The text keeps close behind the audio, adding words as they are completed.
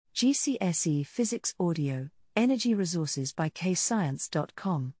GCSE Physics Audio, Energy Resources by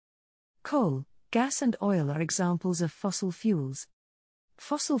kscience.com. Coal, gas and oil are examples of fossil fuels.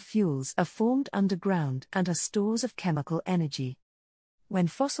 Fossil fuels are formed underground and are stores of chemical energy. When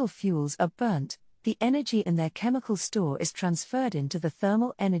fossil fuels are burnt, the energy in their chemical store is transferred into the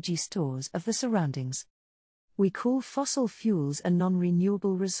thermal energy stores of the surroundings. We call fossil fuels a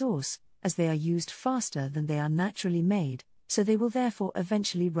non-renewable resource, as they are used faster than they are naturally made, so they will therefore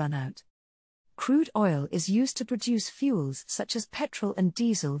eventually run out. Crude oil is used to produce fuels such as petrol and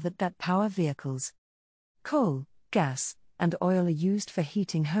diesel that power vehicles. Coal, gas, and oil are used for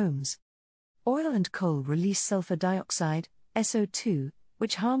heating homes. Oil and coal release sulfur dioxide, SO2,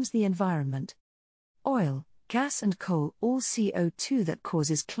 which harms the environment. Oil, gas and coal all CO2 that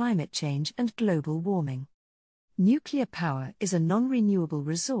causes climate change and global warming. Nuclear power is a non-renewable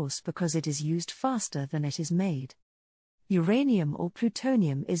resource because it is used faster than it is made. Uranium or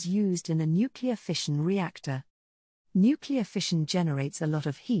plutonium is used in a nuclear fission reactor. Nuclear fission generates a lot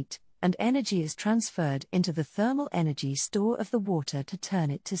of heat, and energy is transferred into the thermal energy store of the water to turn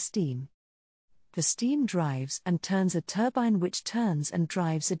it to steam. The steam drives and turns a turbine, which turns and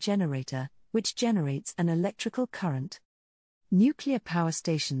drives a generator, which generates an electrical current. Nuclear power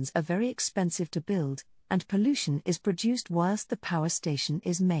stations are very expensive to build, and pollution is produced whilst the power station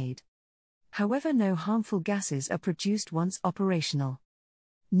is made. However, no harmful gases are produced once operational.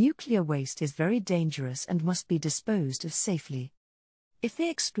 Nuclear waste is very dangerous and must be disposed of safely. If they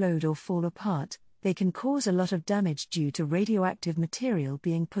explode or fall apart, they can cause a lot of damage due to radioactive material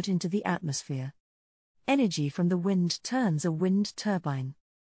being put into the atmosphere. Energy from the wind turns a wind turbine.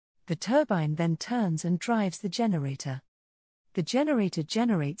 The turbine then turns and drives the generator. The generator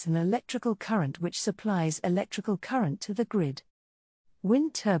generates an electrical current which supplies electrical current to the grid.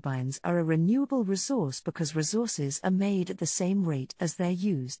 Wind turbines are a renewable resource because resources are made at the same rate as they're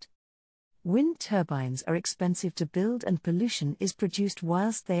used. Wind turbines are expensive to build and pollution is produced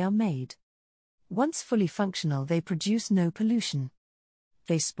whilst they are made. Once fully functional, they produce no pollution.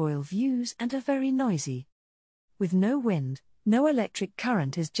 They spoil views and are very noisy. With no wind, no electric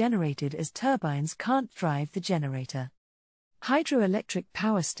current is generated as turbines can't drive the generator. Hydroelectric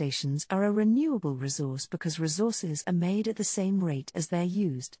power stations are a renewable resource because resources are made at the same rate as they're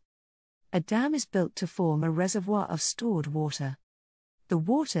used. A dam is built to form a reservoir of stored water. The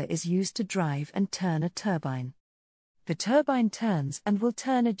water is used to drive and turn a turbine. The turbine turns and will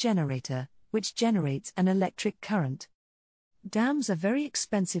turn a generator, which generates an electric current. Dams are very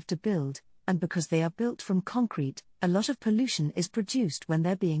expensive to build, and because they are built from concrete, a lot of pollution is produced when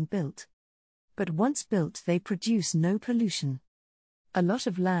they're being built. But once built, they produce no pollution. A lot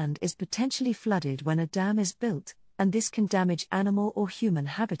of land is potentially flooded when a dam is built, and this can damage animal or human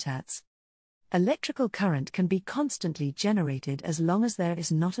habitats. Electrical current can be constantly generated as long as there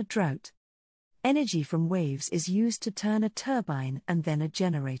is not a drought. Energy from waves is used to turn a turbine and then a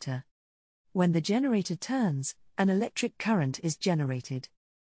generator. When the generator turns, an electric current is generated.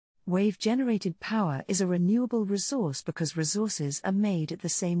 Wave-generated power is a renewable resource because resources are made at the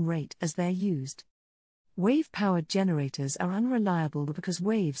same rate as they're used. Wave-powered generators are unreliable because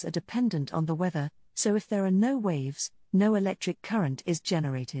waves are dependent on the weather, so if there are no waves, no electric current is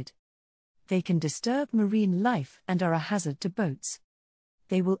generated. They can disturb marine life and are a hazard to boats.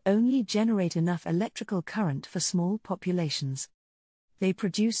 They will only generate enough electrical current for small populations. They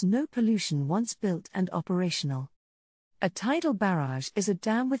produce no pollution once built and operational. A tidal barrage is a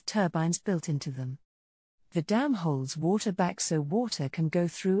dam with turbines built into them. The dam holds water back so water can go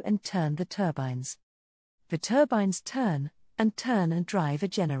through and turn the turbines. The turbines turn and drive a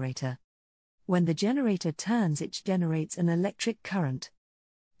generator. When the generator turns, it generates an electric current.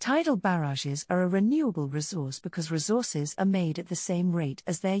 Tidal barrages are a renewable resource because resources are made at the same rate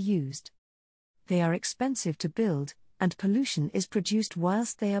as they're used. They are expensive to build, and pollution is produced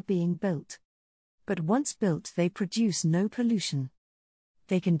whilst they are being built. But once built, they produce no pollution.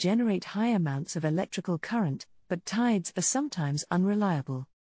 They can generate high amounts of electrical current, but tides are sometimes unreliable.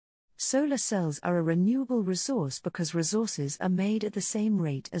 Solar cells are a renewable resource because resources are made at the same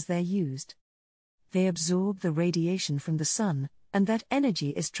rate as they're used. They absorb the radiation from the sun, and that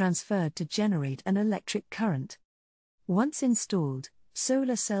energy is transferred to generate an electric current. Once installed,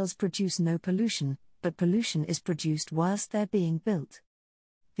 solar cells produce no pollution, but pollution is produced whilst they're being built.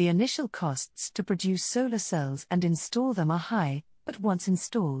 The initial costs to produce solar cells and install them are high, but once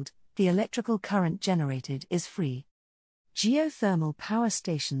installed, the electrical current generated is free. Geothermal power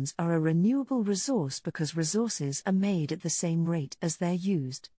stations are a renewable resource because resources are made at the same rate as they're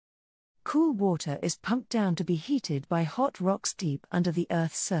used. Cool water is pumped down to be heated by hot rocks deep under the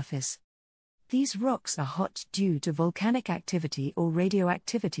Earth's surface. These rocks are hot due to volcanic activity or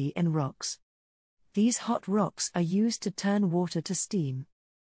radioactivity in rocks. These hot rocks are used to turn water to steam.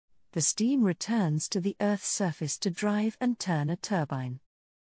 The steam returns to the Earth's surface to drive and turn a turbine.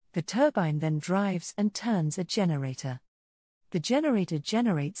 The turbine then drives and turns a generator. The generator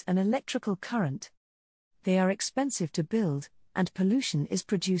generates an electrical current. They are expensive to build, and pollution is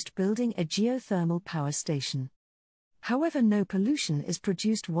produced building a geothermal power station. However, no pollution is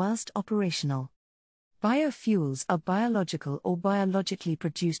produced whilst operational. Biofuels are biological or biologically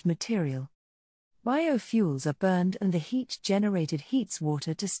produced material. Biofuels are burned and the heat generated heats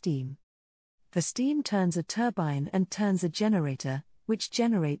water to steam. The steam turns a turbine and turns a generator, which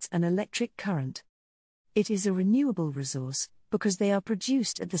generates an electric current. It is a renewable resource, because they are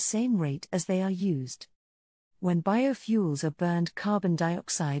produced at the same rate as they are used. When biofuels are burned, carbon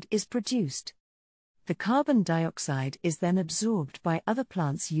dioxide is produced. The carbon dioxide is then absorbed by other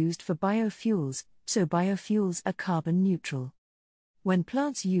plants used for biofuels, so biofuels are carbon neutral. When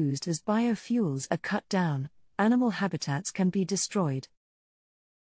plants used as biofuels are cut down, animal habitats can be destroyed.